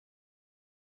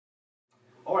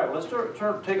All right, let's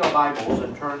take our Bibles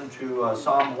and turn to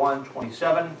Psalm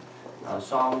 127.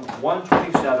 Psalm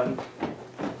 127.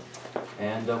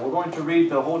 And we're going to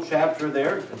read the whole chapter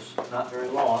there. It's not very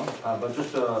long, but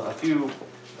just a few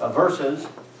verses.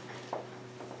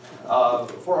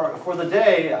 For the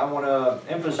day, I want to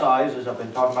emphasize, as I've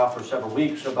been talking about for several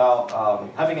weeks, about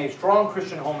having a strong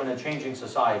Christian home in a changing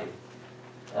society.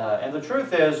 And the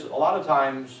truth is, a lot of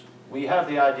times, we have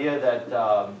the idea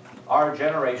that our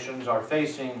generations are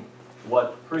facing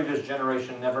what previous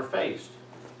generation never faced.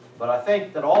 But I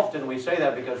think that often we say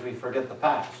that because we forget the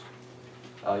past.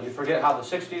 You forget how the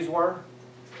 60s were.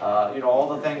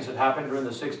 All the things that happened during the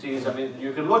 60s. I mean,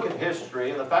 you could look at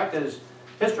history, and the fact is,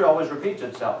 history always repeats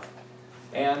itself.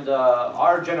 And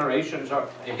our generations are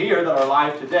here that are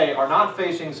alive today are not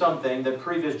facing something that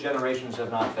previous generations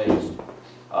have not faced.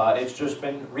 It's just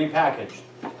been repackaged.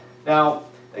 Now,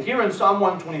 here in Psalm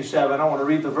 127, I want to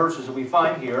read the verses that we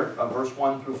find here, verse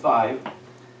 1 through 5.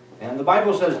 And the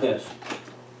Bible says this: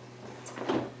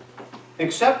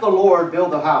 "Except the Lord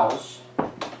build the house,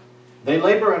 they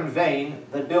labor in vain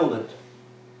that build it.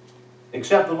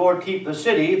 Except the Lord keep the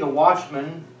city, the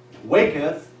watchman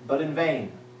waketh, but in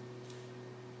vain.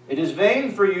 It is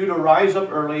vain for you to rise up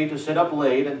early, to sit up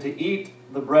late, and to eat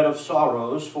the bread of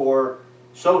sorrows, for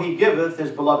so he giveth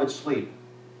his beloved sleep.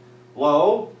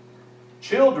 Lo,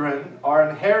 children are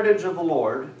an heritage of the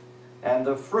Lord, and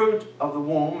the fruit of the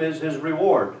womb is his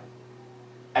reward.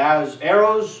 As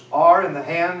arrows are in the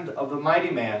hand of the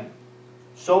mighty man,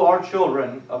 so are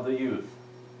children of the youth.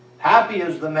 Happy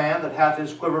is the man that hath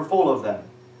his quiver full of them.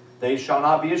 They shall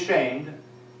not be ashamed,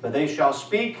 but they shall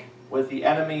speak with the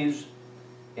enemies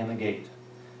in the gate."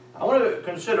 I want to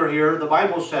consider here, the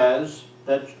Bible says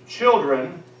that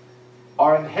children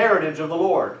are an heritage of the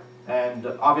Lord. And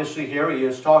obviously here he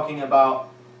is talking about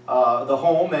the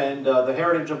home and the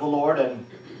heritage of the Lord, and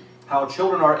how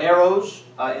children are arrows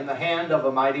in the hand of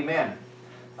a mighty man.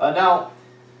 Now,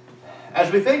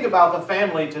 as we think about the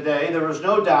family today, there is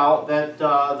no doubt that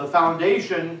the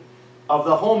foundation of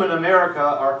the home in America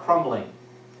are crumbling.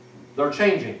 They're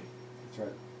changing. That's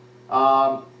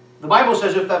right. The Bible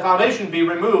says, if that foundation be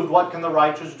removed, what can the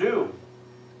righteous do?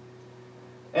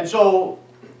 And so,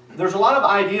 there's a lot of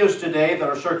ideas today that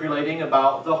are circulating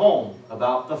about the home,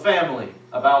 about the family,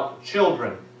 about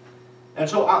children. And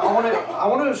so I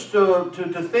want us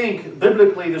to think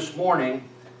biblically this morning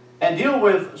and deal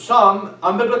with some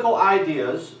unbiblical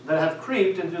ideas that have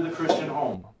creeped into the Christian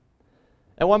home.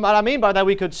 And what I mean by that,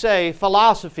 we could say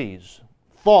philosophies,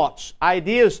 thoughts,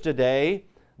 ideas today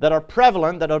that are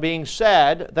prevalent, that are being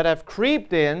said, that have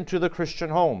creeped into the Christian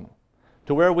home,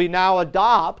 to where we now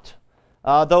adopt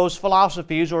those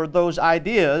philosophies or those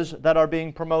ideas that are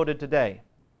being promoted today.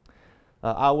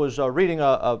 I was reading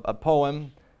a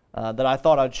poem that I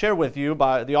thought I'd share with you.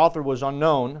 The author was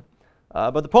unknown,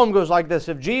 but the poem goes like this: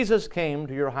 "If Jesus came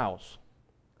to your house."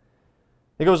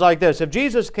 It goes like this: "If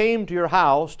Jesus came to your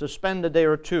house to spend a day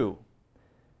or two,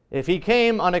 if he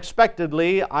came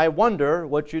unexpectedly, I wonder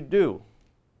what you'd do.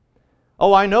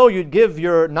 Oh, I know you'd give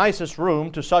your nicest room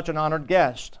to such an honored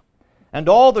guest, and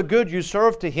all the good you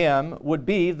serve to him would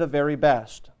be the very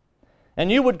best. And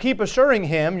you would keep assuring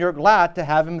him you're glad to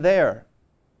have him there.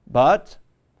 But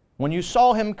when you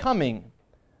saw him coming,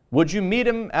 would you meet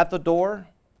him at the door,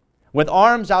 with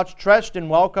arms outstretched in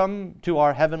welcome to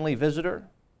our heavenly visitor?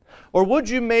 Or would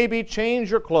you maybe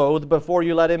change your clothes before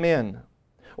you let him in?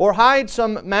 Or hide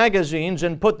some magazines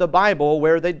and put the Bible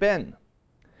where they'd been?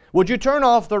 Would you turn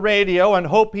off the radio and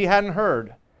hope he hadn't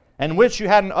heard, and wish you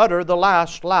hadn't uttered the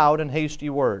last loud and hasty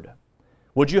word?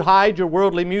 Would you hide your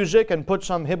worldly music and put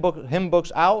some hymn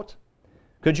books out?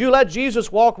 Could you let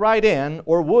Jesus walk right in,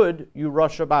 or would you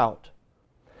rush about?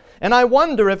 And I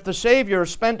wonder if the Savior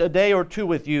spent a day or two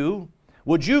with you,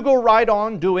 would you go right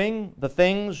on doing the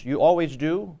things you always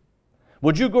do?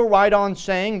 Would you go right on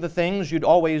saying the things you'd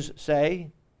always say?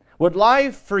 Would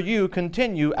life for you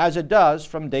continue as it does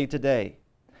from day to day?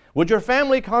 Would your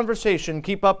family conversation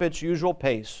keep up its usual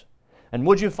pace? And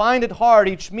would you find it hard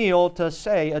each meal to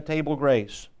say a table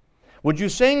grace? Would you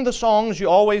sing the songs you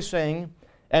always sing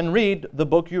and read the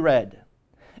book you read?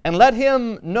 And let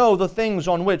him know the things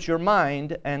on which your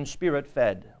mind and spirit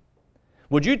fed?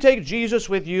 Would you take Jesus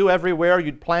with you everywhere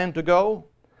you'd plan to go?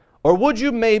 Or would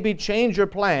you maybe change your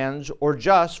plans for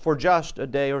just a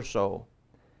day or so?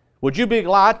 Would you be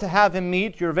glad to have him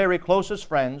meet your very closest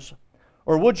friends?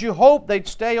 Or would you hope they'd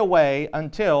stay away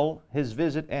until his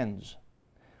visit ends?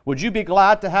 Would you be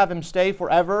glad to have him stay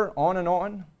forever, on and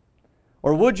on?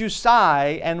 Or would you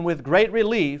sigh and with great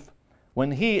relief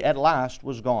when he at last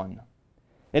was gone?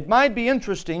 It might be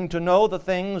interesting to know the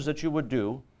things that you would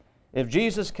do if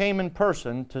Jesus came in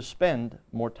person to spend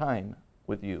more time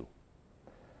with you.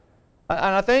 And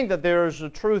I think that there's a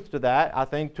truth to that. I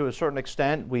think to a certain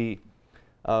extent we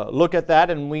look at that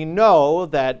and we know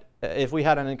that if we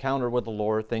had an encounter with the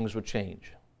Lord, things would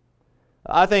change.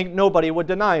 I think nobody would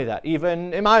deny that.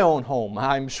 Even in my own home,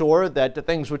 I'm sure that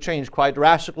things would change quite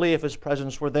drastically if His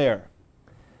presence were there.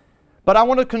 But I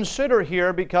want to consider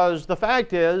here, because the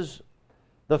fact is,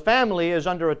 the family is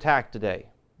under attack today.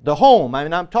 The home,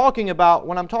 when I'm talking about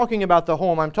the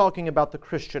home, I'm talking about the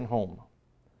Christian home.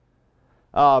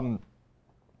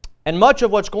 And much of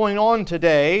what's going on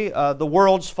today, the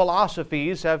world's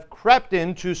philosophies have crept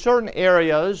into certain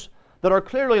areas that are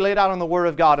clearly laid out in the Word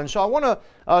of God. And so I want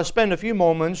to spend a few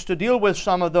moments to deal with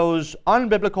some of those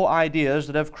unbiblical ideas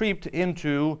that have creeped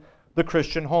into the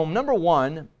Christian home. Number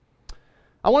one,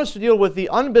 I want us to deal with the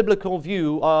unbiblical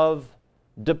view of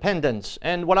dependence.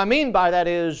 And what I mean by that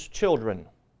is children.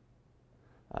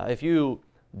 If you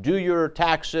do your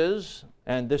taxes,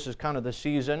 and this is kind of the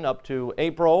season up to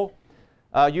April,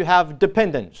 you have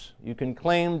dependents. You can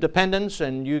claim dependents,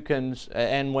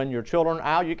 and when your children are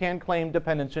out, you can't claim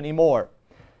dependents anymore.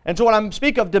 And so when I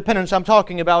speak of dependents, I'm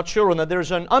talking about children, that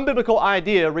there's an unbiblical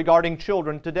idea regarding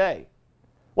children today.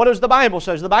 What does the Bible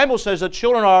say? The Bible says that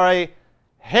children are a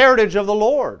heritage of the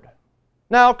Lord.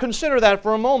 Now consider that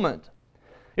for a moment.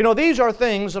 You know, these are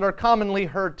things that are commonly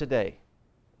heard today.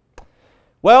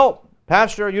 Well,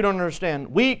 Pastor, you don't understand.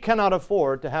 We cannot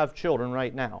afford to have children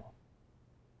right now.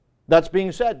 That's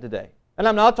being said today. And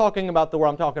I'm not talking about the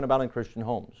world, I'm talking about in Christian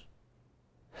homes.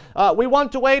 We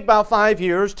want to wait about 5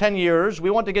 years, 10 years. We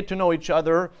want to get to know each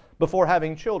other before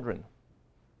having children.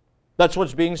 That's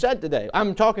what's being said today.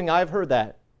 I've heard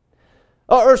that.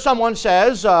 Or someone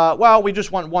says, well, we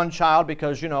just want one child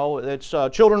because, you know,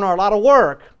 children are a lot of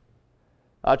work.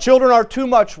 Children are too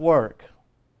much work.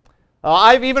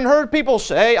 I've even heard people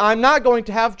say, I'm not going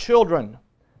to have children.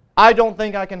 I don't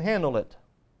think I can handle it.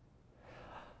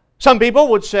 Some people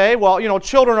would say, well, you know,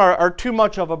 children are too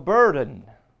much of a burden.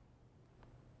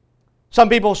 Some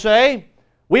people say,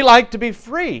 we like to be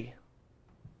free.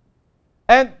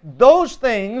 And those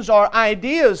things are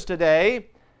ideas today.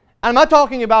 I'm not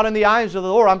talking about in the eyes of the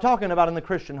Lord. I'm talking about in the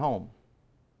Christian home.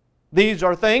 These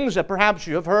are things that perhaps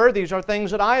you have heard. These are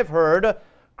things that I have heard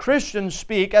Christians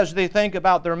speak as they think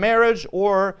about their marriage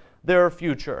or their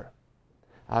future.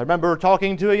 I remember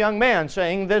talking to a young man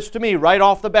saying this to me right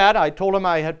off the bat. I told him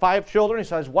I had 5 children. He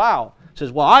says, wow. He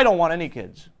says, well, I don't want any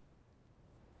kids.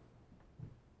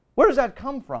 Where does that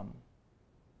come from?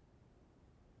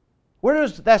 Where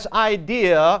does this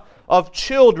idea of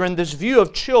children, this view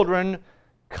of children,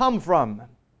 come from?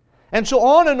 And so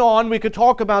on we could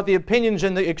talk about the opinions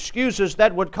and the excuses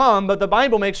that would come, but the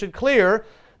Bible makes it clear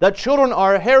that children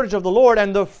are a heritage of the Lord,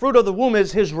 and the fruit of the womb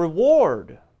is His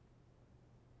reward.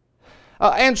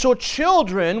 And so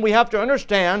children, we have to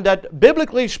understand that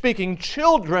biblically speaking,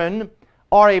 children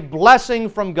are a blessing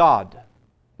from God.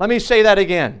 Let me say that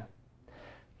again.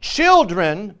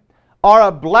 Children are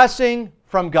a blessing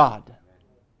from God.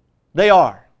 They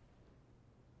are.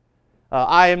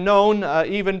 I have known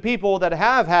even people that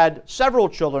have had several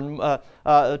children,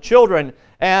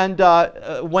 and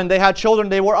when they had children,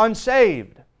 they were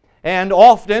unsaved. And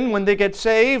often when they get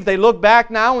saved, they look back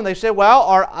now and they say, well,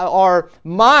 our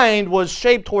mind was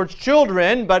shaped towards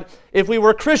children, but if we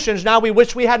were Christians, now we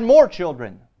wish we had more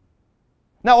children.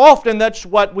 Now often that's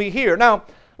what we hear. Now,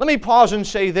 let me pause and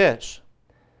say this,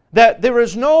 that there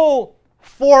is no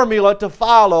formula to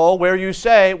follow where you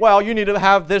say, well, you need to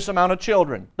have this amount of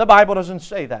children. The Bible doesn't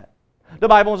say that. The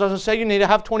Bible doesn't say you need to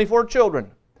have 24 children.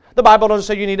 The Bible doesn't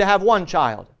say you need to have 1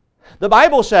 child. The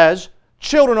Bible says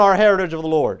children are a heritage of the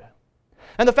Lord.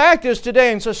 And the fact is,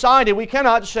 today in society, we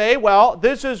cannot say, well,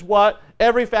 this is what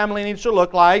every family needs to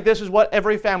look like. This is what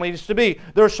every family needs to be.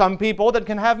 There are some people that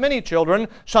can have many children.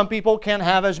 Some people can't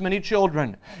have as many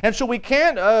children. And so we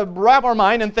can't wrap our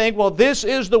mind and think, well, this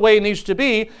is the way it needs to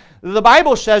be. The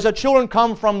Bible says that children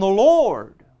come from the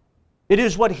Lord. It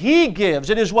is what He gives.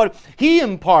 It is what He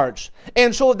imparts.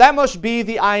 And so that must be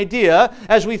the idea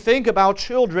as we think about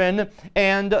children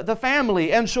and the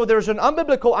family. And so there's an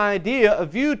unbiblical idea, a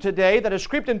view today that has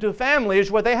crept into families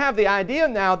where they have the idea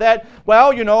now that,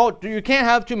 well, you know, you can't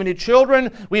have too many children.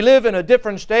 We live in a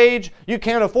different stage. You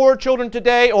can't afford children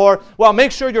today. Or, well,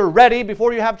 make sure you're ready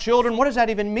before you have children. What does that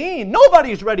even mean?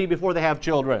 Nobody's ready before they have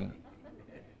children.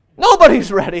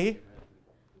 Nobody's ready.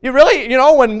 You really, you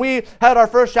know, when we had our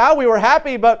first child, we were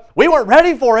happy, but we weren't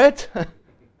ready for it.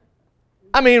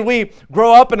 I mean, we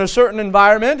grow up in a certain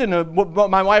environment, and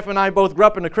my wife and I both grew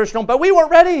up in a Christian home, but we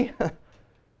weren't ready.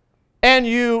 And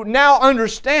you now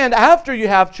understand after you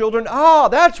have children, oh,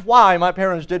 that's why my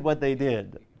parents did what they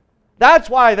did.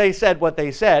 That's why they said what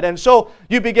they said. And so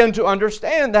you begin to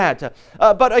understand that.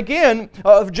 But again,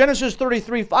 Genesis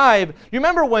 33:5, you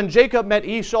remember when Jacob met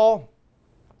Esau?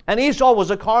 And Esau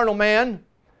was a carnal man.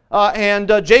 And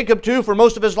Jacob, too, for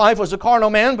most of his life was a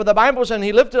carnal man. But the Bible says, and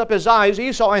he lifted up his eyes,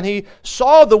 Esau, and he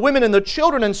saw the women and the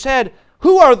children and said,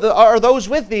 Who are those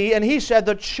with thee? And he said,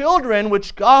 The children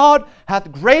which God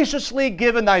hath graciously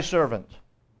given thy servant.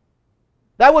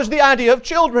 That was the idea of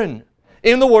children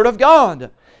in the Word of God.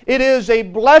 It is a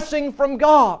blessing from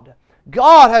God.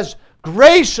 God has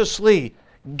graciously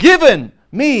given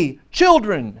me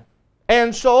children.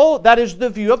 And so that is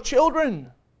the view of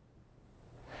children.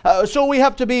 So we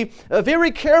have to be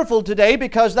very careful today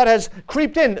because that has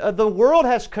creeped in. The world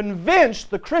has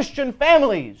convinced the Christian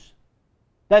families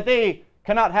that they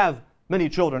cannot have many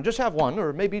children. Just have one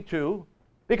or maybe two,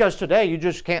 because today you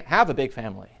just can't have a big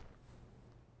family.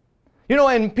 You know,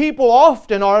 and people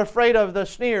often are afraid of the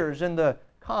sneers in the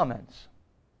comments.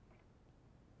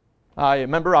 I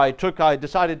remember I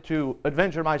decided to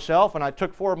adventure myself, and I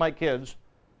took 4 of my kids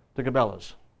to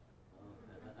Cabela's.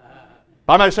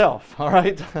 By myself, all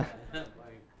right?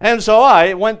 And so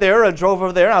I went there and drove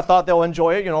over there, and I thought they'll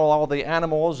enjoy it, you know, all the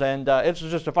animals, and it's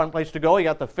just a fun place to go. You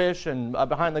got the fish and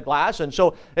behind the glass, and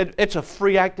so it's a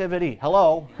free activity.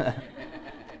 Hello.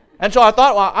 And so I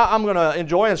thought, well, I'm going to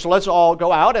enjoy it, so let's all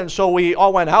go out. And so we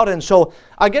all went out, and so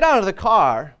I get out of the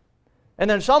car, and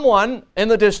then someone in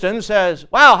the distance says,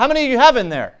 wow, how many do you have in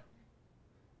there?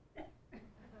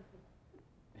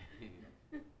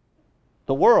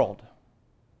 The world.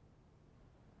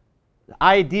 The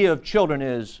idea of children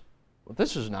is, well,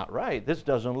 this is not right. This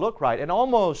doesn't look right. And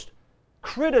almost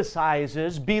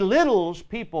criticizes, belittles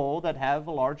people that have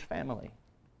a large family.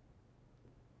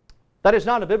 That is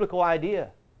not a biblical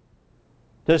idea.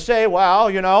 To say, well,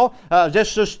 you know,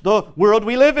 this is the world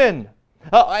we live in.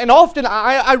 And often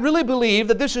I really believe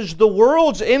that this is the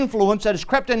world's influence that has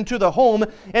crept into the home.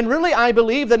 And really I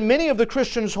believe that many of the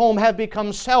Christians' home have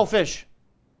become selfish.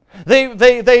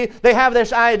 They have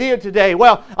this idea today,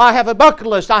 well, I have a bucket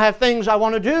list, I have things I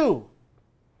want to do.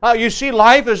 You see,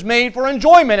 life is made for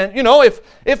enjoyment. And, you know,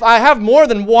 if I have more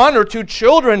than 1 or 2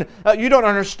 children, you don't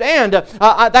understand,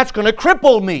 that's going to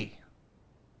cripple me.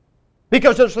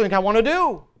 Because there's something I want to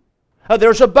do.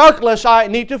 There's a bucket list I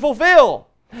need to fulfill.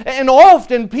 And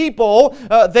often people,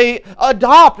 they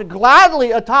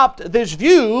gladly adopt this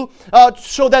view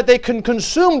so that they can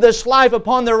consume this life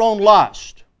upon their own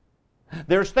lust.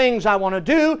 There's things I want to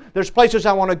do, there's places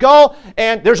I want to go,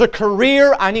 and there's a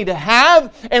career I need to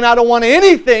have, and I don't want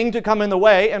anything to come in the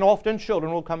way, and often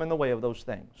children will come in the way of those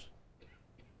things.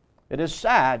 It is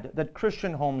sad that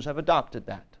Christian homes have adopted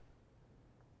that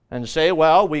and say,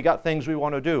 well, we got things we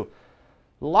want to do.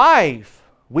 Life,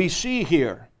 we see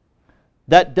here,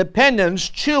 that dependents,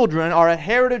 children, are a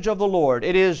heritage of the Lord.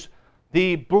 It is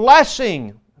the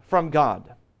blessing from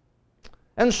God.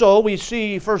 And so we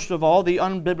see, first of all, the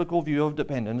unbiblical view of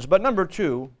dependence. But number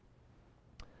 2,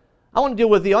 I want to deal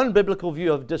with the unbiblical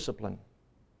view of discipline.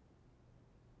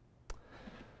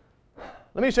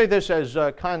 Let me say this as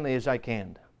kindly as I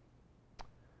can.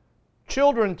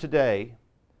 Children today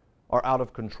are out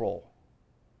of control.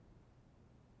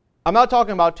 I'm not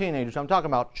talking about teenagers, I'm talking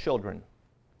about children.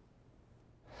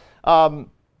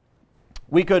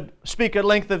 We could speak at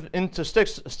length into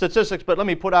statistics, but let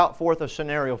me put out forth a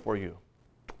scenario for you.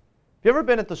 Have you ever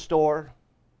been at the store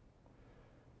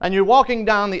and you're walking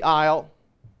down the aisle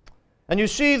and you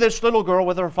see this little girl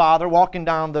with her father walking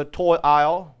down the toy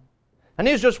aisle, and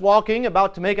he's just walking,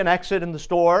 about to make an exit in the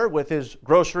store with his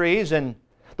groceries, and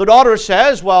the daughter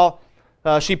says, well,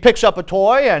 she picks up a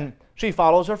toy and she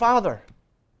follows her father.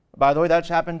 By the way, that's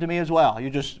happened to me as well.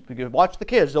 You watch the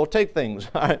kids, they'll take things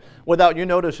without you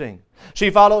noticing.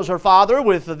 She follows her father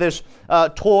with this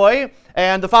toy,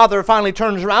 and the father finally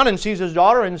turns around and sees his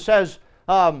daughter and says,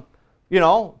 you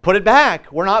know, put it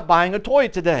back. We're not buying a toy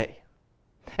today.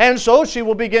 And so she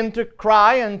will begin to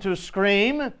cry and to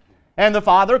scream, and the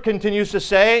father continues to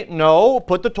say, no,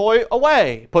 put the toy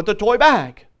away. Put the toy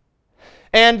back.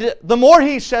 And the more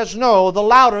he says no, the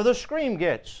louder the scream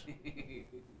gets.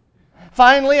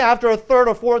 Finally, after a 3rd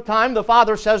or 4th time, the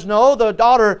father says no. The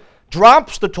daughter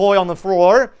drops the toy on the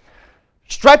floor,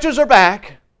 stretches her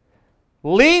back,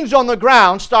 leans on the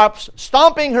ground, stops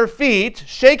stomping her feet,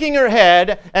 shaking her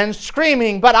head, and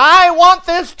screaming, but I want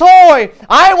this toy!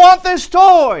 I want this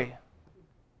toy!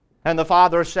 And the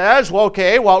father says, well,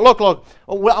 okay, well, look,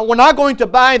 we're not going to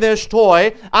buy this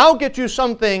toy. I'll get you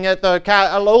something at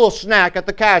a little snack at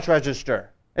the cash register.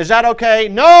 Is that okay?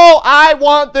 No, I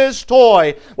want this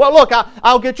toy. Well, look,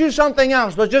 I'll get you something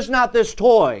else, but just not this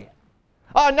toy.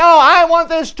 No, I want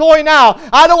this toy now.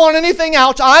 I don't want anything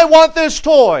else. I want this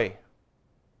toy.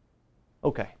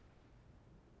 Okay.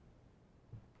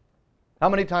 How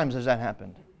many times has that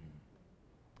happened?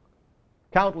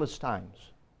 Countless times.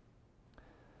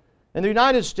 In the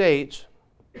United States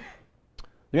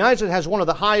has one of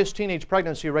the highest teenage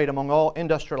pregnancy rate among all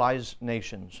industrialized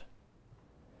nations.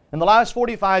 In the last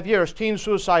 45 years, teen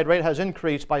suicide rate has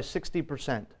increased by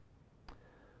 60%.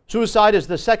 Suicide is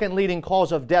the second leading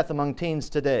cause of death among teens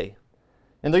today.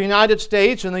 In the United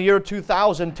States, in the year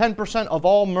 2000, 10% of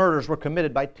all murders were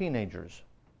committed by teenagers.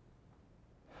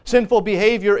 Sinful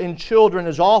behavior in children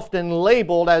is often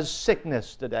labeled as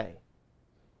sickness today,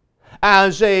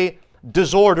 as a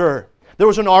disorder. There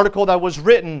was an article that was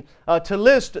written to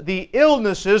list the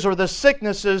illnesses or the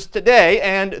sicknesses today,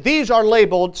 and these are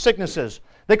labeled sicknesses.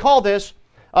 They call this,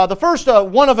 the first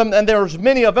one of them, and there's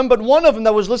many of them, but one of them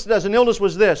that was listed as an illness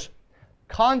was this: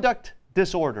 conduct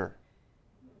disorder.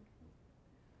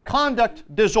 Conduct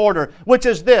disorder, which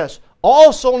is this,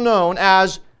 also known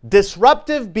as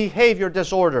disruptive behavior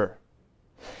disorder.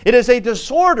 It is a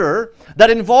disorder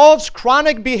that involves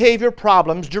chronic behavior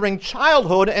problems during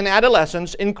childhood and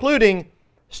adolescence, including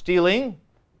stealing,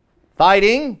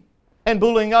 fighting, and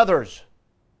bullying others.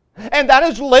 And that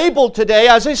is labeled today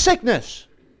as a sickness,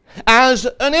 as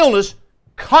an illness,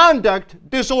 conduct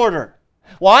disorder.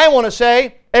 Well, I want to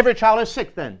say every child is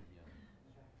sick then.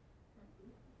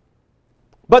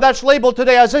 But that's labeled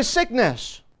today as a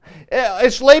sickness.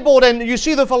 It's labeled, and you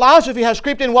see the philosophy has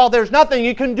creeped in, well, there's nothing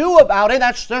you can do about it.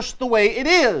 That's just the way it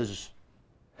is.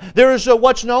 There is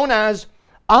what's known as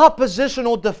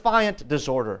oppositional defiant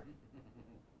disorder.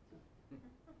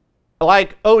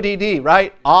 Like ODD,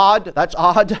 right? Odd, that's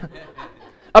odd.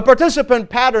 A participant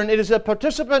pattern, it is a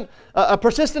persistent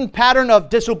pattern of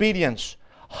disobedience,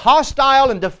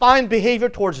 hostile and defiant behavior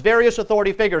towards various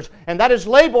authority figures, and that is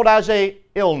labeled as a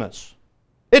illness.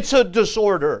 It's a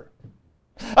disorder.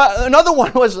 Another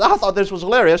one was, I thought this was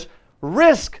hilarious,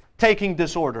 risk-taking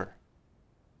disorder.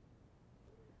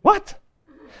 What?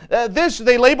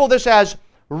 They label this as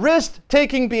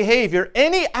risk-taking behavior,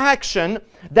 any action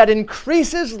that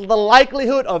increases the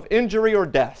likelihood of injury or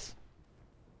death.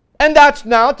 And that's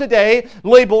now today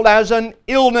labeled as an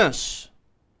illness.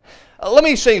 Let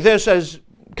me say this as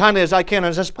kind of as I can,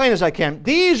 as plain as I can.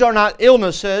 These are not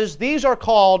illnesses, these are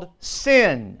called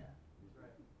sin.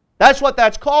 That's what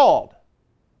that's called.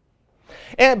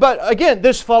 But again,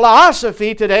 this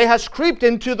philosophy today has creeped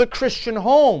into the Christian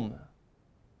home.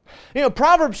 You know,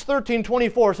 Proverbs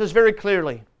 13:24 says very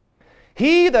clearly,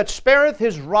 "He that spareth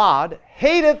his rod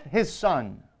hateth his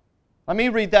son." Let me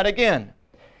read that again.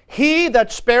 "He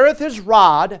that spareth his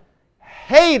rod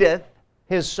hateth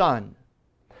his son.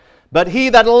 But he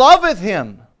that loveth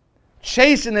him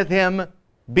chasteneth him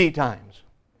betimes."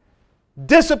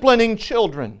 Disciplining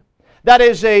children. That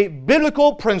is a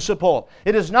biblical principle.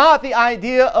 It is not the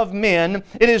idea of men.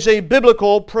 It is a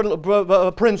biblical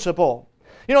principle.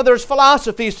 You know, there's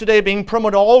philosophies today being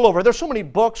promoted all over. There's so many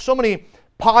books, so many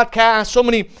podcasts, so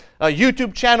many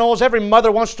YouTube channels. Every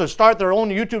mother wants to start their own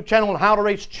YouTube channel on how to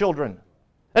raise children.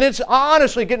 And it's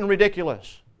honestly getting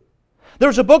ridiculous.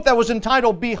 There's a book that was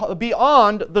entitled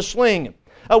Beyond the Sling,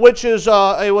 which is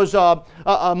it was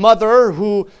a mother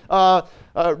who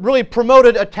really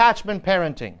promoted attachment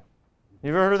parenting.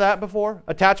 You've ever heard of that before?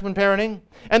 Attachment parenting?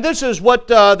 And this is what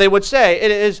they would say.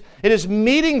 It is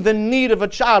meeting the need of a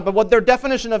child, but what their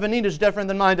definition of a need is different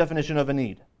than my definition of a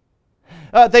need.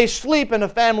 They sleep in a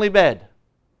family bed.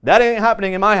 That ain't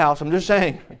happening in my house, I'm just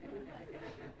saying.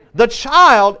 The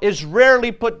child is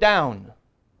rarely put down.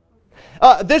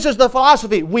 This is the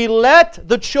philosophy. We let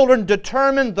the children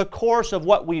determine the course of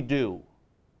what we do.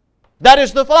 That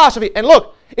is the philosophy. And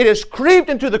look, it has creeped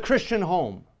into the Christian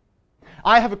home.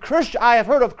 I have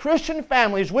heard of Christian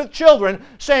families with children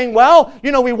saying, well,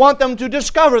 you know, we want them to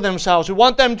discover themselves. We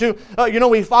want them to,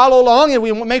 we follow along and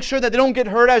we make sure that they don't get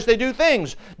hurt as they do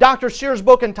things. Dr. Sears'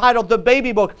 book entitled The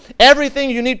Baby Book,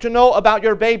 Everything You Need to Know About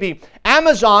Your Baby.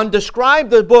 Amazon described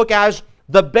the book as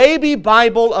the baby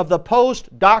Bible of the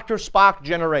post-Dr. Spock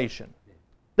generation.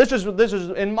 This is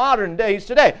in modern days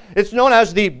today. It's known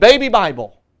as the baby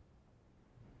Bible.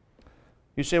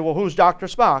 You say, well, who's Dr.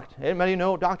 Spock? Anybody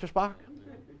know Dr. Spock?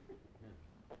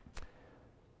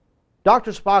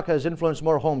 Dr. Spock has influenced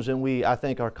more homes than we, I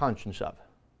think, are conscious of.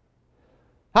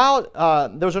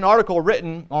 There's an article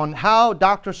written on how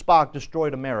Dr. Spock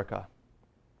destroyed America.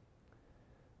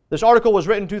 This article was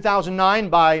written in 2009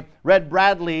 by Red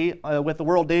Bradley with the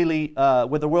World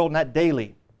Net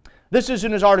Daily. This is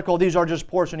in his article. These are just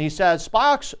portions. He says,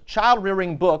 Spock's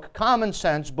child-rearing book, Common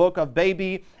Sense, Book of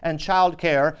Baby and Child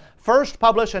Care, first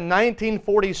published in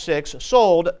 1946,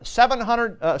 sold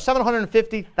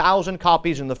 750,000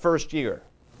 copies in the first year.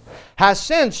 Has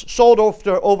since sold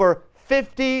over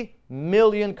 50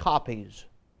 million copies.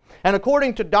 And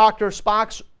according to Dr.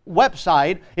 Spock's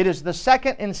website, it is the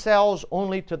second in sales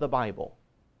only to the Bible.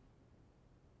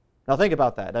 Now think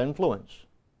about that influence.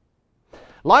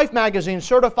 Life magazine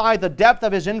certified the depth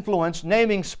of his influence,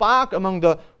 naming Spock among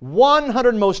the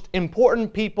 100 most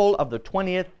important people of the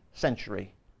 20th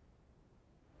century.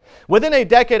 Within a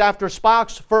decade after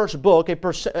Spock's first book,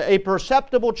 a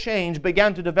perceptible change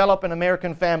began to develop in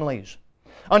American families.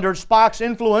 Under Spock's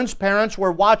influence, parents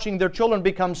were watching their children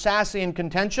become sassy and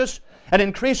contentious, and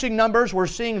increasing numbers were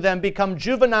seeing them become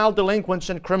juvenile delinquents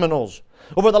and criminals.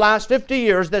 Over the last 50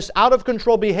 years, this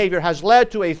out-of-control behavior has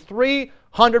led to a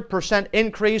 300%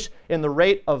 increase in the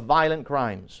rate of violent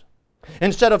crimes.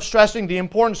 Instead of stressing the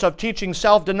importance of teaching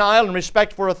self-denial and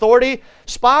respect for authority,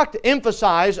 Spock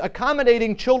emphasized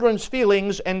accommodating children's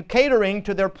feelings and catering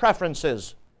to their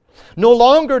preferences. No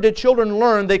longer did children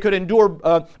learn they could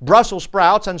endure Brussels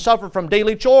sprouts and suffer from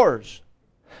daily chores.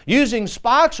 Using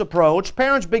Spock's approach,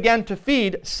 parents began to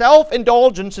feed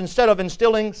self-indulgence instead of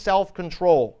instilling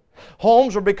self-control.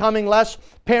 Homes were becoming less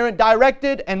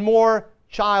parent-directed and more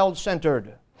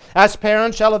child-centered. As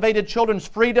parents elevated children's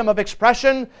freedom of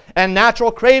expression and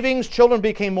natural cravings, children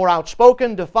became more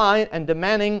outspoken, defiant, and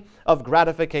demanding of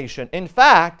gratification. In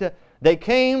fact, they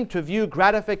came to view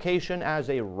gratification as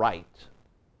a right.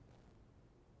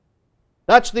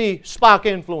 That's the Spock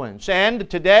influence. And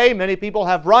today, many people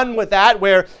have run with that,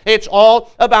 where it's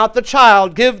all about the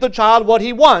child. Give the child what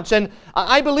he wants. And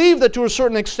I believe that to a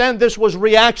certain extent, this was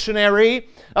reactionary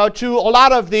to a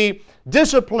lot of the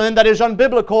discipline that is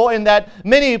unbiblical, in that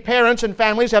many parents and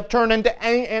families have turned into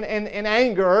in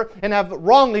anger and have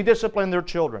wrongly disciplined their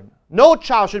children. No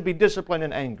child should be disciplined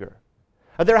in anger.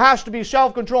 There has to be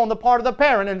self-control on the part of the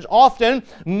parent, and often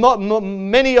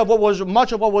much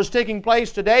of what was taking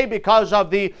place today, because of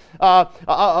the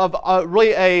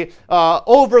really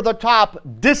over-the-top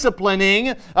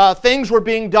disciplining, things were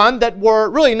being done that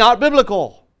were really not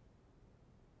biblical.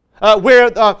 Where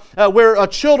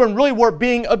children really were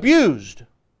being abused.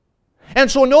 And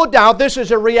so no doubt this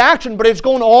is a reaction, but it's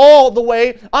going all the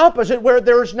way opposite, where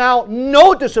there's now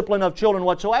no discipline of children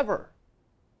whatsoever.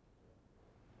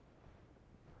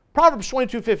 Proverbs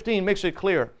 22:15 makes it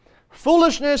clear.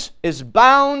 Foolishness is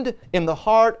bound in the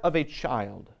heart of a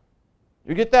child.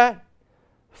 You get that?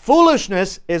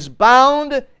 Foolishness is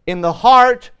bound in the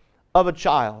heart of a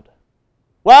child.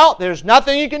 Well, there's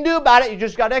nothing you can do about it. You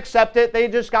just got to accept it. They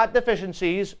just got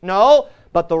deficiencies. No,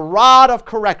 but the rod of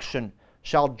correction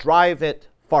shall drive it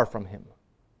far from him.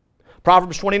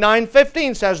 Proverbs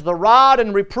 29:15 says, the rod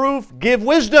and reproof give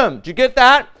wisdom. Did you get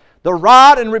that? The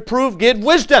rod and reproof give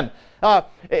wisdom.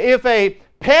 If a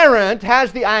parent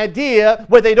has the idea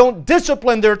where they don't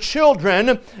discipline their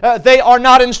children, they are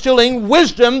not instilling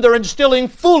wisdom, they're instilling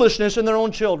foolishness in their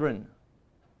own children.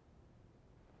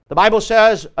 The Bible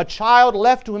says, a child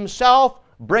left to himself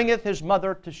bringeth his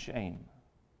mother to shame.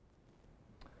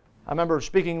 I remember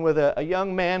speaking with a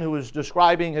young man who was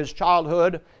describing his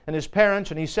childhood and his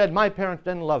parents, and he said, my parents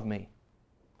didn't love me.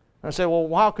 And I said, well,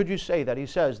 how could you say that? He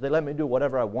says, they let me do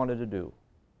whatever I wanted to do.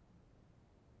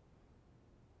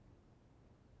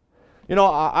 You know,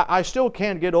 I still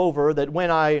can't get over that when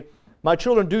my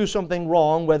children do something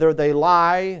wrong, whether they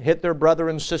lie, hit their brother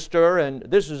and sister, and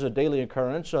this is a daily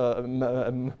occurrence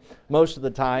most of the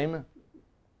time,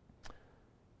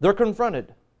 they're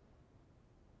confronted.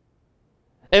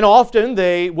 And often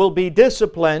they will be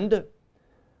disciplined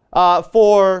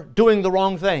for doing the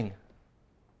wrong thing.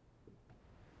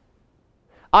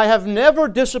 I have never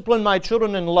disciplined my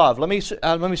children in love. Let me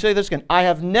say this again. I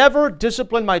have never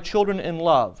disciplined my children in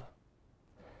love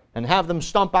and have them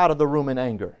stomp out of the room in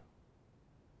anger.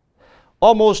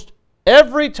 Almost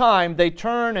every time they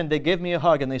turn and they give me a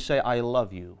hug and they say, I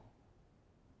love you,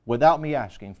 without me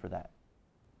asking for that.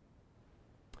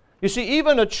 You see,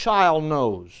 even a child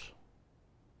knows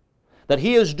that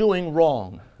he is doing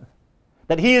wrong,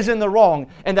 that he is in the wrong,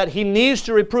 and that he needs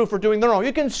to reprove for doing the wrong.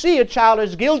 You can see a child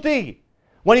is guilty.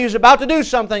 When he's about to do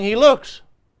something, he looks.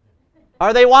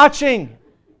 Are they watching?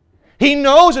 He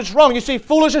knows it's wrong. You see,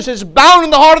 foolishness is bound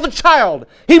in the heart of the child.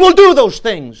 He will do those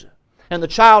things. And the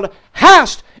child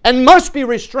has and must be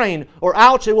restrained, or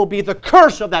else it will be the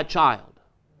curse of that child.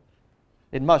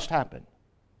 It must happen.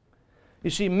 You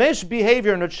see,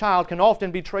 misbehavior in a child can often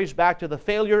be traced back to the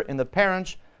failure in the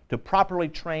parents to properly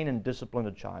train and discipline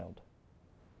a child.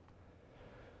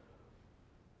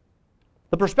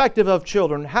 The perspective of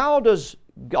children. How does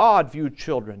God view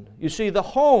children? You see, the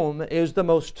home is the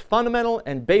most fundamental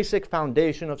and basic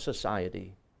foundation of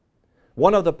society.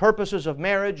 One of the purposes of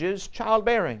marriage is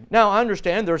childbearing. Now, I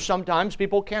understand there's sometimes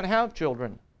people can't have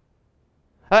children.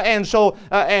 And so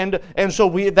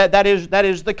that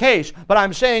is the case. But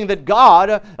I'm saying that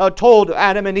God told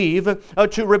Adam and Eve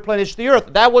to replenish the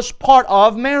earth. That was part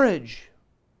of marriage.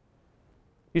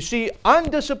 You see,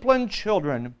 undisciplined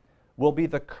children will be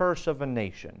the curse of a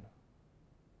nation.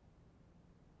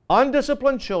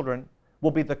 Undisciplined children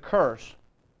will be the curse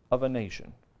of a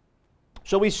nation.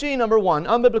 So we see, number one,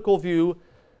 unbiblical view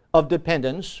of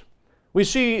dependence. We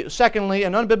see, secondly,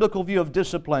 an unbiblical view of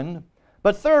discipline.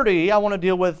 But thirdly, I want to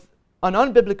deal with an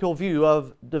unbiblical view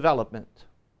of development.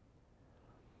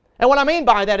 And what I mean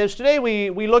by that is today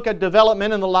we look at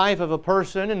development in the life of a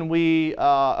person and we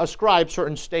ascribe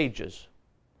certain stages.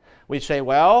 We say,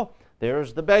 well,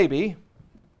 there's the baby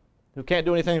who can't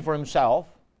do anything for himself.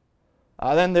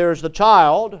 Then there's the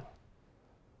child.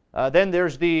 Then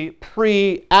there's the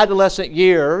pre-adolescent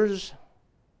years.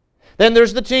 Then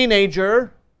there's the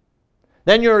teenager.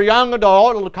 Then you're a young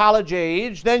adult, college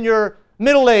age. Then you're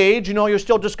middle age, you're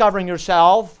still discovering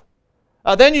yourself.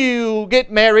 Then you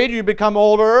get married, you become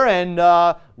older and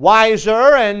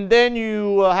wiser, and then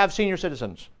you have senior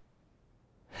citizens.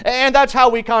 And that's how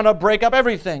we kind of break up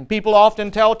everything. People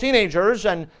often tell teenagers,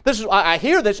 and I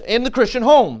hear this in the Christian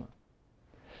home.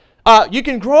 You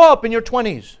can grow up in your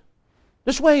 20s.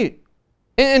 Just wait.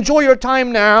 Enjoy your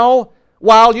time now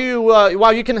while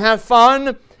you can have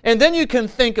fun, and then you can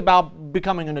think about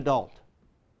becoming an adult.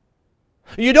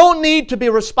 You don't need to be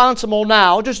responsible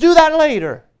now. Just do that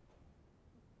later.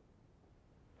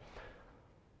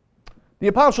 The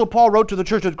Apostle Paul wrote to the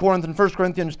church at Corinth in 1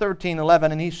 Corinthians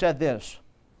 13:11, and he said this.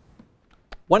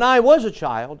 When I was a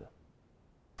child,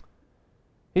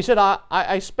 he said,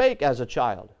 I spake as a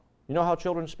child. You know how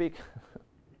children speak?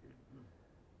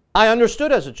 I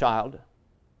understood as a child.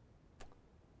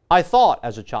 I thought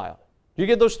as a child. Do you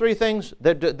get those three things?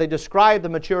 They describe the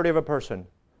maturity of a person.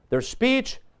 Their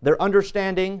speech, their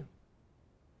understanding,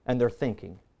 and their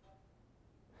thinking.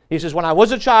 He says, when I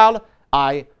was a child,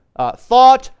 I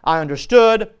thought, I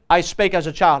understood, I spake as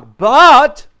a child.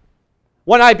 But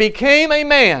when I became a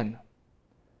man,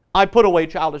 I put away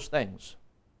childish things.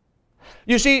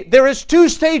 You see, there is two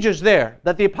stages there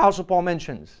that the Apostle Paul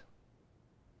mentions.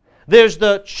 There's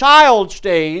the child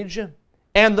stage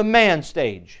and the man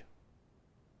stage.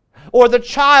 Or the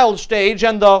child stage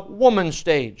and the woman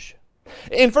stage.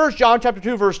 In 1 John chapter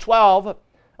 2, verse 12,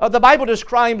 the Bible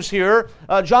describes here,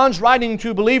 John's writing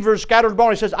to believers scattered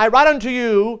abroad. He says, I write unto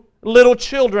you, little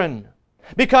children,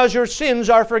 because your sins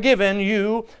are forgiven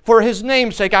you for His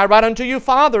name's sake. I write unto you,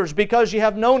 fathers, because ye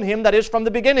have known Him that is from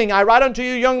the beginning. I write unto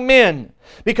you, young men,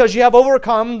 because ye have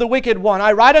overcome the wicked one.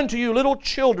 I write unto you, little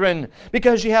children,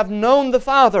 because ye have known the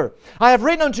Father. I have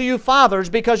written unto you, fathers,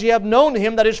 because ye have known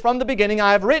Him that is from the beginning.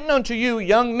 I have written unto you,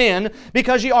 young men,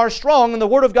 because ye are strong, and the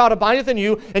word of God abideth in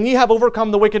you, and ye have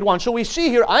overcome the wicked one. So we see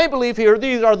here, I believe here,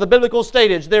 these are the biblical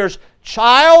stages. There's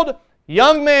child,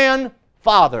 young man,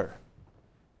 father.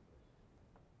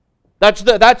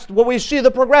 That's what we see the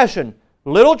progression.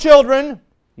 Little children,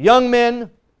 young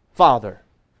men, father.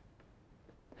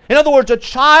 In other words, a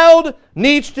child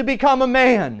needs to become a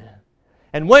man.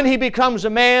 And when he becomes a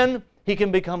man, he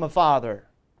can become a father.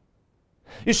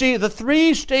 You see, the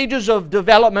three stages of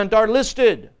development are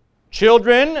listed.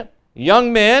 Children,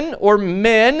 young men or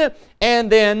men,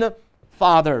 and then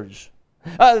fathers.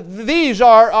 These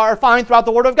are found throughout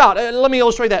the Word of God. Let me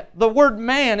illustrate that. The word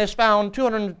man is found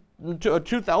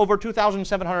over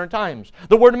 2,700 times.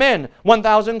 The word men,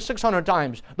 1,600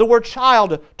 times. The word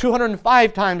child,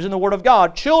 205 times in the Word of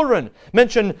God. Children,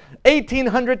 mentioned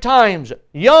 1,800 times.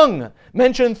 Young,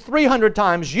 mentioned 300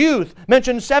 times. Youth,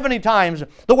 mentioned 70 times.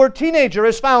 The word teenager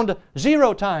is found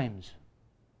 0 times.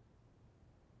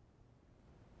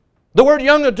 The word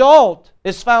young adult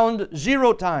is found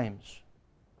 0 times.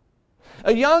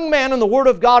 A young man in the Word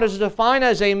of God is defined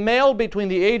as a male between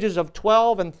the ages of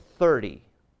 12 and 30.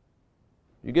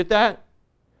 You get that?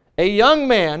 A young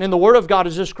man in the Word of God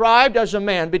is described as a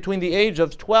man between the age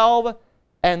of 12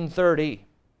 and 30. Do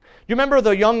you remember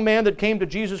the young man that came to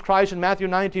Jesus Christ in Matthew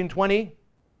 19:20?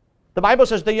 The Bible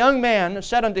says, the young man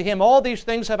said unto him, all these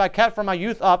things have I kept from my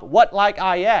youth up, what like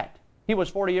I yet? He was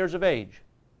 40 years of age,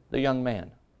 the young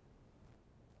man.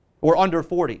 Or under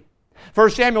 40.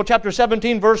 1 Samuel chapter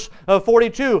 17, verse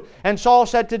 42. And Saul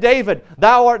said to David,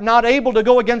 thou art not able to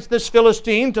go against this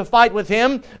Philistine to fight with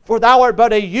him, for thou art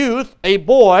but a youth, a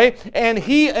boy, and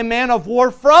he a man of war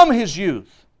from his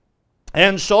youth.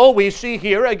 And so we see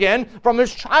here again, from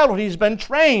his childhood, he's been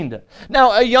trained.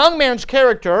 Now, a young man's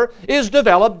character is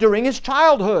developed during his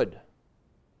childhood.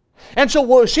 And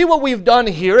so see what we've done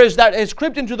here is that it's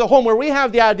crept into the home where we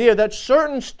have the idea that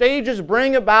certain stages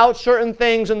bring about certain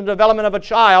things in the development of a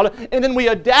child, and then we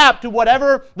adapt to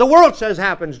whatever the world says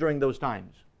happens during those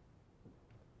times.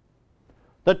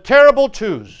 The terrible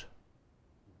twos.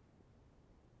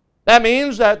 That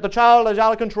means that the child is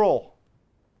out of control.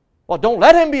 Well, don't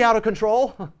let him be out of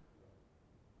control.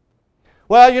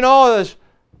 Well,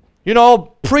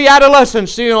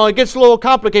 pre-adolescence, it gets a little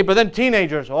complicated, but then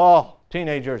teenagers,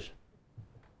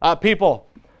 people,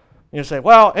 you say,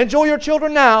 well, enjoy your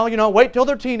children now, wait till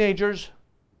they're teenagers.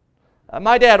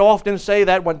 My dad often say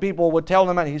that when people would tell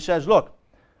him, and he says, look,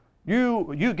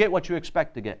 you get what you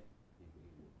expect to get.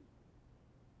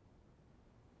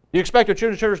 You expect your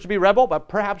children to be rebel, but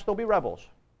perhaps they'll be rebels.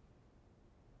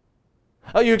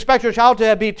 You expect your child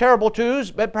to be terrible twos,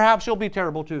 but perhaps he'll be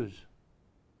terrible twos.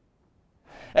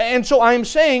 And so I'm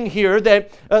saying here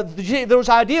that those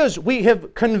ideas, we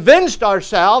have convinced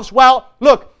ourselves, well,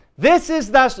 look, this is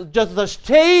just the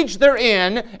stage they're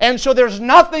in, and so there's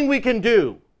nothing we can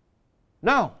do.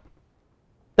 No.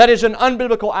 That is an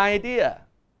unbiblical idea.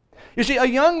 You see, a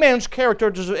young man's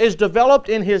character is developed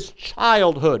in his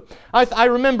childhood. I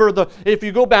remember, if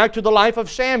you go back to the life of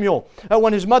Samuel,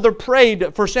 when his mother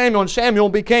prayed for Samuel, and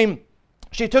Samuel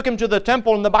she took him to the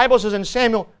temple, and the Bible says, and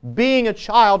Samuel, being a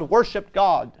child, worshiped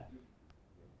God.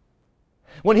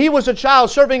 When he was a child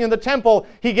serving in the temple,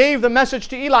 he gave the message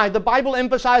to Eli, the Bible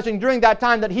emphasizing during that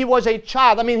time that he was a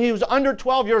child. I mean, he was under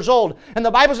 12 years old. And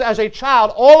the Bible says, as a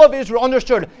child, all of Israel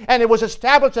understood, and it was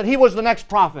established that he was the next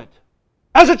prophet.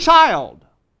 As a child.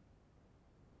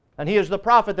 And he is the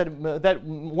prophet that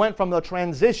went from the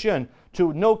transition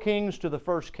to no kings to the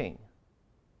first king.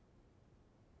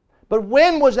 But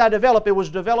when was that developed? It was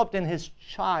developed in his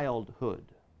childhood.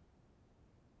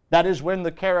 That is when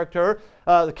the character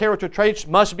traits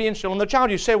must be instilled in the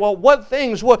child. You say, well, what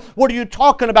are you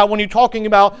talking about when you're talking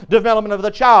about development of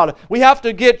the child? We have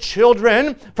to get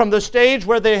children from the stage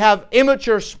where they have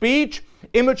immature speech,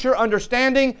 immature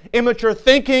understanding, immature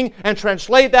thinking, and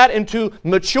translate that into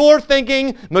mature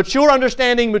thinking, mature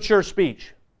understanding, mature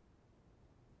speech.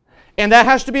 And that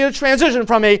has to be a transition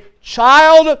from a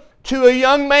child to a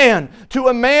young man, to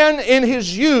a man in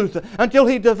his youth, until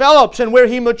he develops and where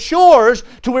he matures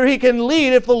to where he can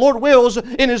lead, if the Lord wills,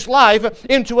 in his life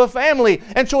into a family.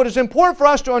 And so it is important for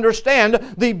us to understand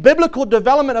the biblical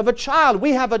development of a child.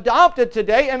 We have adopted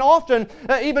today, and often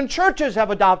even churches have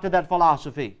adopted that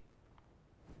philosophy.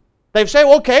 They say,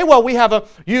 okay, well, we have a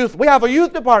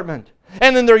youth department.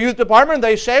 And in their youth department,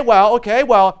 they say,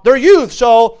 they're youth,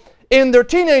 so in their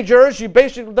teenagers,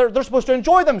 they're supposed to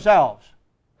enjoy themselves.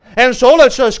 And so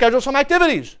let's schedule some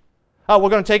activities. We're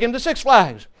going to take him to Six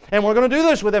Flags. And we're going to do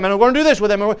this with him. And we're going to do this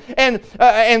with him.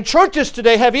 And churches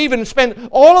today have even spent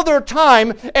all of their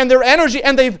time and their energy,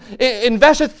 and they've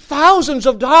invested thousands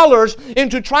of dollars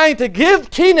into trying to give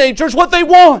teenagers what they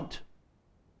want.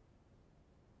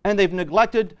 And they've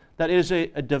neglected that it is a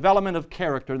development of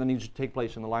character that needs to take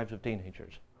place in the lives of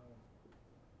teenagers.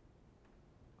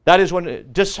 That is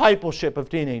when discipleship of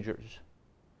teenagers.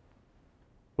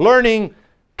 Learning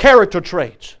character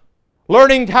traits.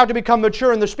 Learning how to become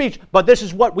mature in the speech. But this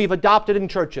is what we've adopted in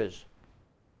churches.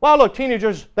 Well, look,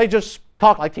 teenagers, they just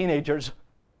talk like teenagers.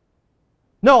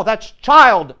 No, that's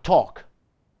child talk.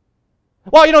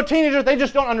 Well, teenagers, they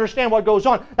just don't understand what goes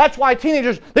on. That's why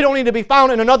teenagers, they don't need to be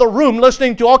found in another room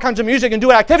listening to all kinds of music and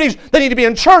doing activities. They need to be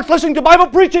in church listening to Bible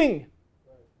preaching.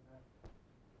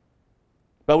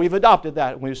 But we've adopted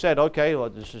that. We've said, okay, well,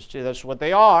 that's what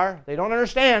they are. They don't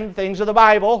understand things of the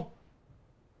Bible.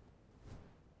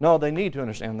 No, they need to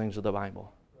understand things of the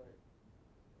Bible.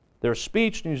 Their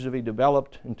speech needs to be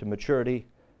developed into maturity.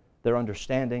 Their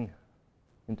understanding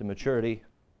into maturity.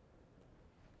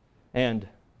 And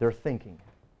their thinking.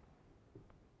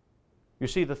 You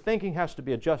see, the thinking has to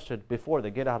be adjusted before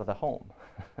they get out of the home.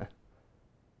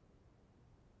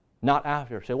 Not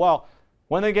after. Say, well,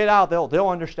 when they get out, they'll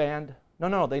understand.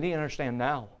 No, they need to understand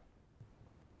now.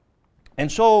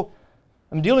 And so,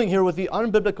 I'm dealing here with the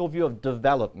unbiblical view of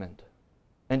development.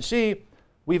 And see,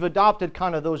 we've adopted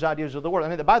kind of those ideas of the world.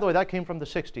 I mean, by the way, that came from the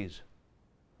 60s.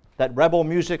 That rebel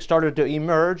music started to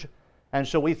emerge. And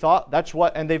so we thought that's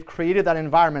what, and they've created that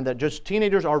environment that just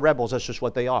teenagers are rebels. That's just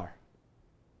what they are.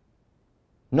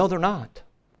 No, they're not.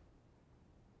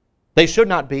 They should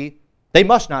not be. They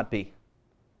must not be.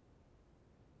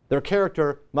 Their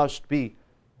character must be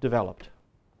developed.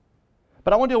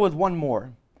 But I want to deal with one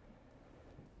more.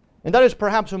 And that is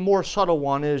perhaps a more subtle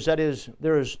one, there is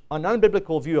an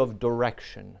unbiblical view of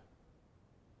direction.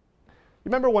 You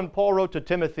remember when Paul wrote to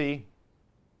Timothy,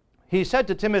 he said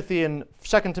to Timothy in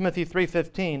 2 Timothy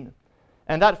 3:15,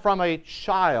 and that from a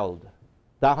child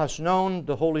Thou hast known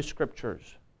the Holy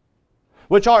Scriptures,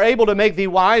 which are able to make thee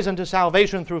wise unto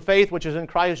salvation through faith which is in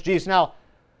Christ Jesus. Now,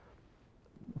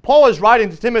 Paul is writing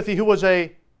to Timothy, who was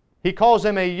he calls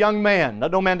him a young man.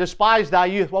 Let no man despise thy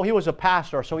youth. Well, he was a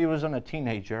pastor, so he wasn't a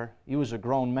teenager. He was a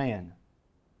grown man,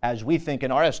 as we think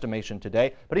in our estimation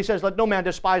today. But he says, let no man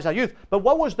despise thy youth. But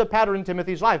what was the pattern in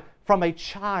Timothy's life? From a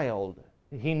child,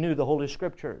 he knew the Holy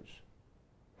Scriptures.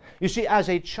 You see, as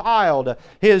a child,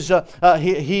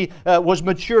 he was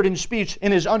matured in speech,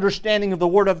 in his understanding of the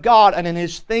Word of God, and in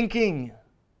his thinking.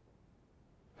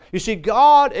 You see,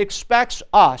 God expects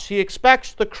us, He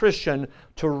expects the Christian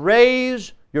to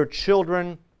raise your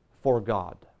children for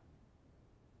God.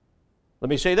 Let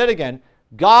me say that again.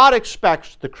 God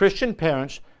expects the Christian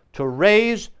parents to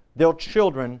raise their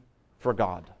children for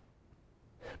God.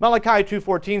 Malachi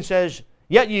 2:14 says,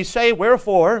 Yet ye say,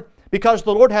 Wherefore? Because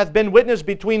the Lord hath been witness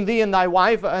between thee and thy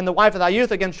wife, and the wife of thy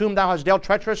youth, against whom thou hast dealt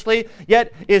treacherously.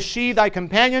 Yet is she thy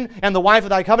companion, and the wife of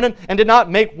thy covenant, and did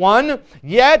not make one.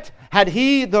 Yet had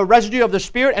he the residue of the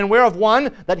Spirit, and whereof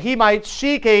one, that he might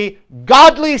seek a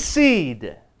godly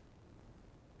seed.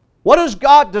 What does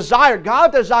God desire?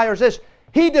 God desires this.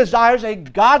 He desires a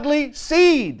godly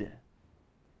seed.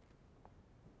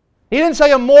 He didn't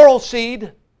say a moral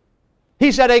seed.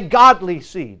 He said a godly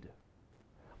seed.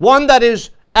 One that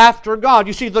is after God.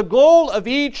 You see, the goal of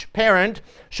each parent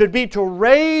should be to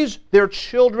raise their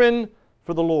children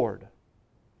for the Lord.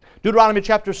 Deuteronomy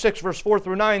chapter 6, verse 4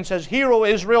 through 9 says, Hear, O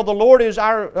Israel, the Lord is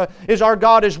our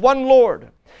God, is one Lord.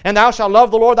 And thou shalt love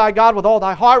the Lord thy God with all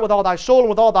thy heart, with all thy soul, and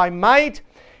with all thy might.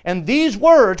 And these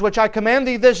words which I command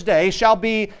thee this day shall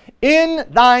be in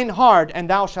thine heart, and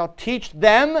thou shalt teach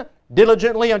them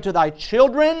diligently unto thy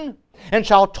children, and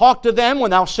shalt talk to them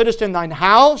when thou sittest in thine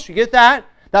house. You get that?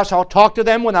 Thou shalt talk to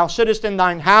them when thou sittest in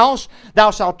thine house.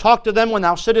 Thou shalt talk to them when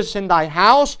thou sittest in thy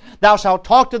house. Thou shalt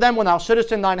talk to them when thou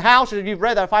sittest in thine house. If you've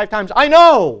read that 5 times, I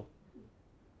know.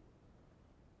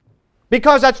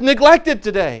 Because that's neglected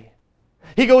today.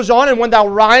 He goes on, and when thou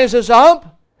risest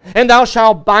up, and thou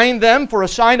shalt bind them for a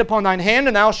sign upon thine hand,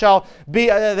 and thou shalt be,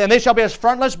 and they shall be as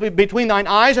frontlets between thine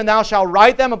eyes, and thou shalt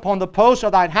write them upon the posts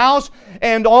of thine house,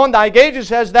 and on thy gates. It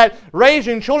says that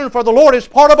raising children for the Lord is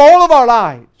part of all of our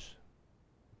lives.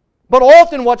 But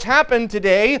often what's happened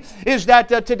today is that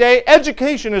today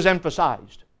education is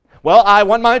emphasized. Well, I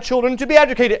want my children to be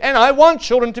educated, and I want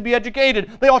children to be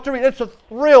educated. They ought to read. It's a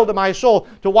thrill to my soul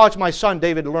to watch my son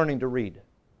David learning to read.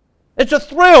 It's a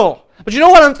thrill. But you know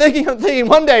what I'm thinking? I'm thinking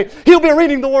one day he'll be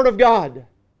reading the Word of God.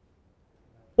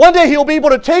 One day he'll be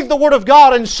able to take the Word of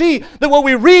God and see that what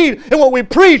we read and what we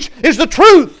preach is the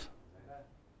truth.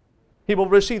 He will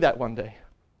receive that one day.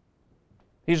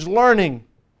 He's learning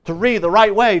to read the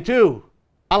right way too.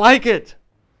 I like it.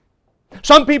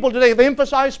 Some people today, they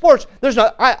emphasize sports.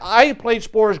 I played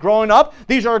sports growing up.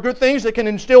 These are good things that can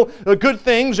instill good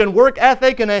things and work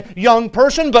ethic in a young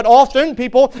person, but often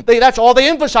people, that's all they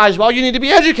emphasize. Well, you need to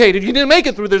be educated. You need to make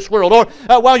it through this world. Or,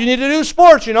 well, you need to do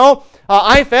sports, you know.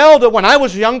 I failed when I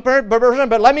was a young person,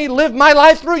 but let me live my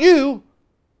life through you.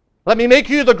 Let me make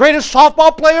you the greatest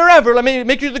softball player ever. Let me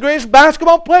make you the greatest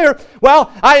basketball player.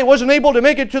 Well, I wasn't able to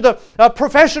make it to the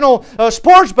professional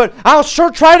sports, but I'll sure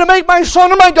try to make my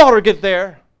son or my daughter get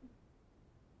there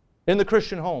in the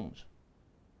Christian homes.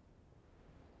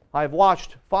 I've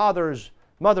watched fathers,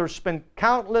 mothers spend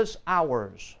countless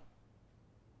hours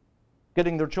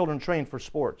getting their children trained for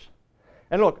sports.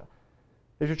 And look,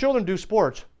 if your children do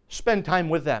sports, spend time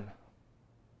with them.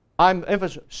 I'm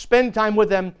emphasizing, spend time with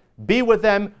them. Be with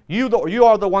them. You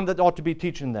are the one that ought to be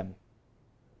teaching them.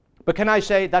 But can I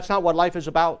say that's not what life is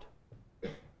about?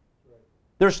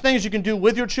 There's things you can do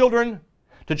with your children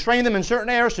to train them in certain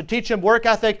areas, to teach them work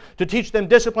ethic, to teach them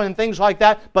discipline and things like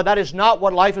that, but that is not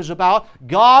what life is about.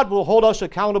 God will hold us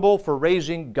accountable for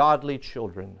raising godly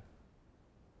children.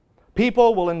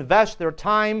 People will invest their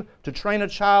time to train a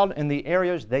child in the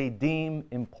areas they deem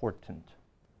important.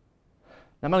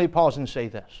 Now let me pause and say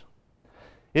this.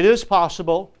 It is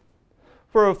possible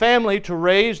for a family to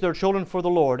raise their children for the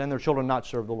Lord and their children not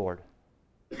serve the Lord.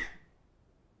 Let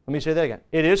me say that again.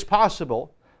 It is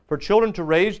possible for children to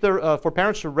raise for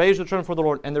parents to raise their children for the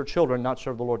Lord and their children not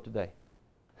serve the Lord today.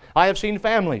 I have seen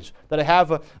families that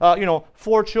have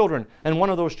 4 children and one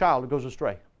of those child goes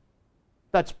astray.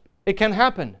 It can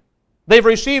happen. They've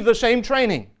received the same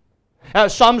training.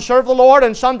 Some serve the Lord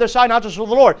and some decide not to serve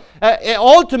the Lord.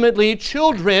 Ultimately,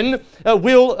 children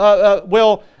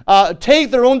will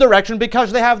take their own direction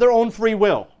because they have their own free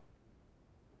will.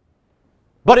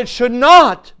 But it should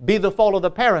not be the fault of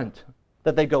the parent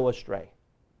that they go astray.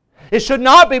 It should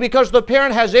not be because the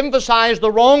parent has emphasized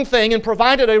the wrong thing and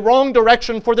provided a wrong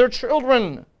direction for their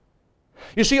children.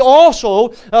 You see,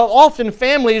 also, often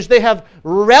families, they have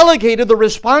relegated the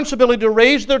responsibility to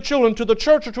raise their children to the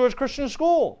church or to a Christian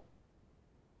school.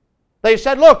 They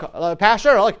said, look,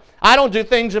 Pastor, look, I don't do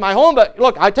things in my home, but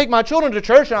look, I take my children to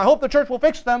church and I hope the church will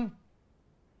fix them.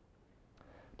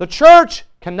 The church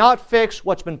cannot fix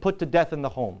what's been put to death in the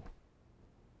home.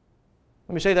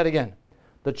 Let me say that again.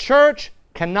 The church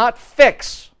cannot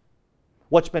fix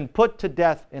what's been put to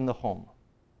death in the home.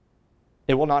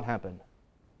 It will not happen.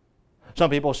 Some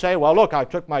people say, well, look, I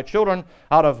took my children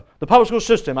out of the public school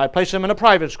system. I placed them in a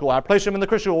private school. I placed them in the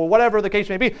Christian school, whatever the case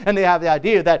may be. And they have the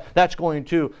idea that that's going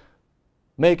to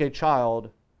make a child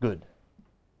good.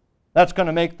 That's going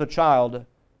to make the child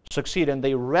succeed. And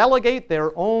they relegate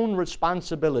their own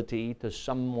responsibility to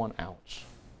someone else.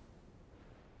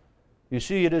 You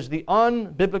see, it is the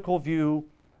unbiblical view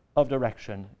of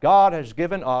direction. God has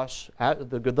given us,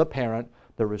 the parent,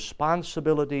 the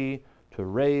responsibility to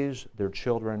raise their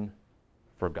children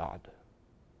for God.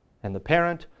 And the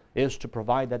parent is to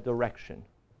provide that direction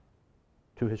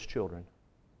to his children.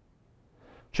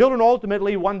 Children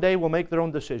ultimately one day will make their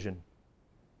own decision.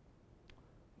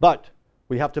 But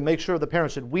we have to make sure, the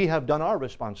parents, that we have done our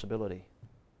responsibility.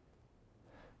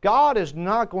 God is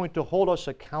not going to hold us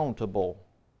accountable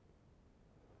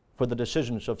for the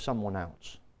decisions of someone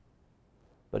else.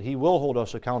 But He will hold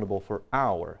us accountable for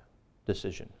our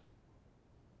decision.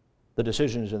 The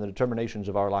decisions and the determinations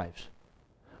of our lives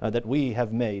that we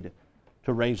have made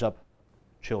to raise up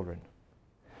children.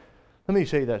 Let me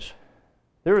say this.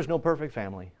 There is no perfect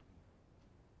family.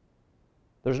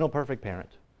 There's no perfect parent.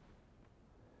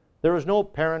 There is no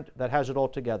parent that has it all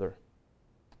together.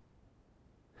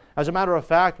 As a matter of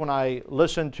fact, when I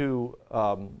listen to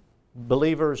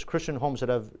believers, Christian homes that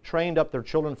have trained up their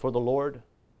children for the Lord,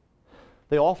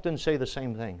 they often say the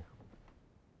same thing.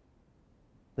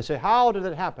 They say, how did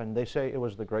it happen? They say, it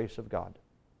was the grace of God.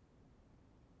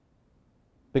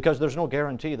 Because there's no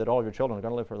guarantee that all your children are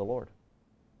going to live for the Lord.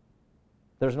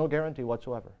 There's no guarantee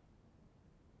whatsoever.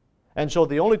 And so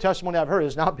the only testimony I've heard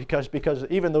is not because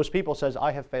even those people says,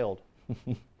 I have failed.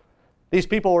 These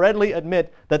people readily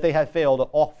admit that they have failed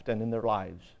often in their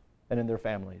lives and in their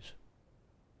families.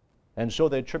 And so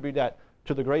they attribute that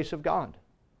to the grace of God.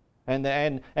 And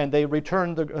they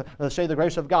return say the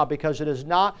grace of God, because it is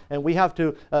not, and we have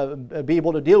to be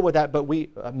able to deal with that, but we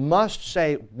must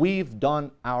say we've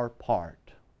done our part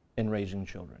in raising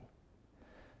children.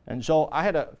 And so I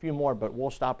had a few more, but we'll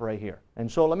stop right here. And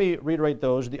so let me reiterate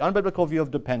those. The unbiblical view of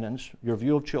dependence, your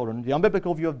view of children, the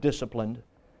unbiblical view of discipline,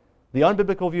 the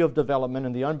unbiblical view of development,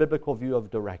 and the unbiblical view of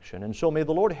direction. And so may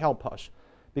the Lord help us,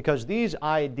 because these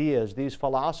ideas, these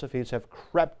philosophies have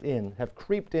crept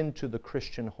into the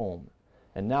Christian home.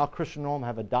 And now Christian home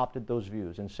have adopted those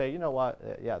views and say, you know what,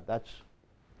 yeah,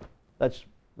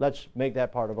 let's make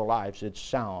that part of our lives. It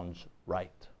sounds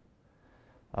right.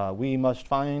 We must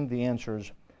find the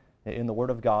answers in the Word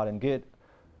of God and get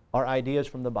our ideas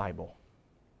from the Bible.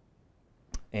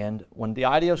 And when the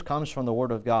ideas comes from the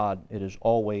Word of God, it is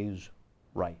always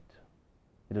right.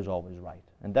 It is always right.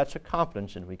 And that's a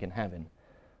confidence that we can have in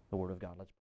the Word of God.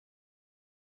 Let's